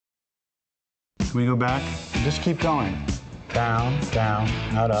Can we go back? Just keep going. Down, down,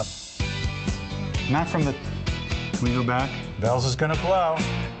 not up. Not from the... Can we go back? Bells is gonna blow.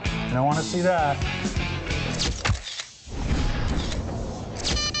 I don't want to see that.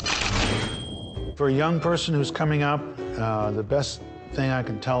 For a young person who's coming up, the best thing I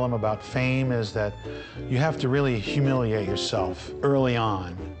can tell them about fame is that you have to really humiliate yourself early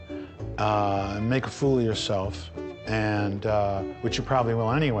on, make a fool of yourself, and which you probably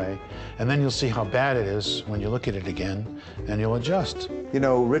will anyway, and then you'll see how bad it is when you look at it again, and you'll adjust. You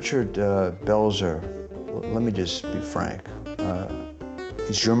know, Richard Belzer, let me just be frank.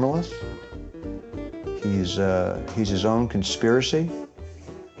 He's humorless. He's his own conspiracy.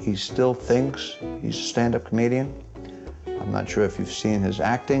 He still thinks he's a stand-up comedian. I'm not sure if you've seen his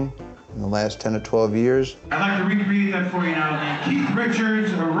acting in the last 10 or 12 years. I'd like to recreate that for you now. Keith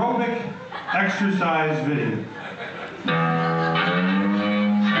Richards aerobic exercise video.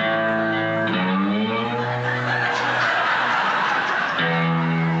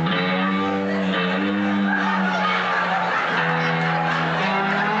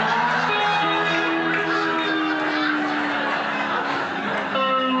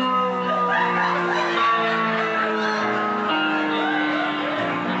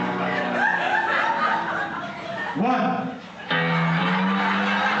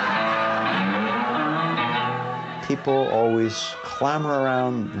 People always clamor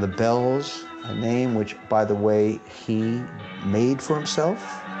around the Bells, a name which, by the way, he made for himself.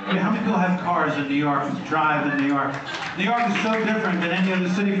 Yeah, how many people have cars in New York to drive in New York? New York is so different than any other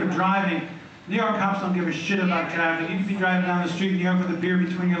city for driving. New York cops don't give a shit about traffic. You can be driving down the street in New York with a beer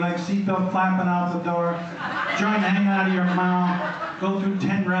between your legs, seatbelt flapping out the door, joint hanging out of your mouth, go through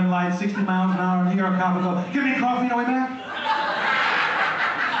 10 red lights, 60 miles an hour. New York cop will go, "Give me a coffee on the way back."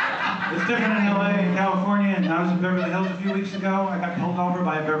 It's different in LA and California, and I was in Beverly Hills a few weeks ago. I got pulled over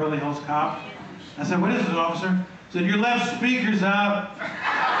by a Beverly Hills cop. I said, "What is this, officer?" He said, "Your left speaker's out."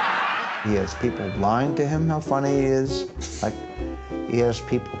 He has people lying to him how funny he is. Like, he has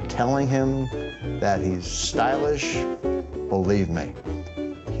people telling him that he's stylish. Believe me,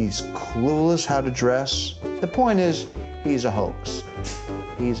 he's clueless how to dress. The point is, he's a hoax.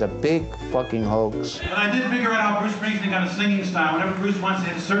 He's a big fucking hoax. But I did figure out how Bruce Springsteen got a singing style. Whenever Bruce wants to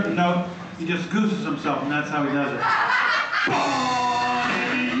hit a certain note, he just gooses himself, and that's how he does it. Born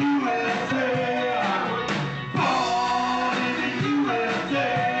in the USA, I was born in the USA,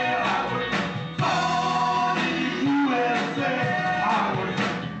 I was born in the USA, I was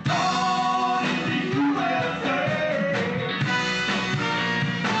born in the USA.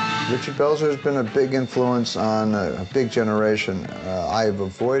 Richard Belzer has been a big influence on a big generation. I've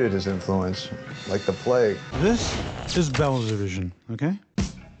avoided his influence like the plague. This is Belzervizion, okay?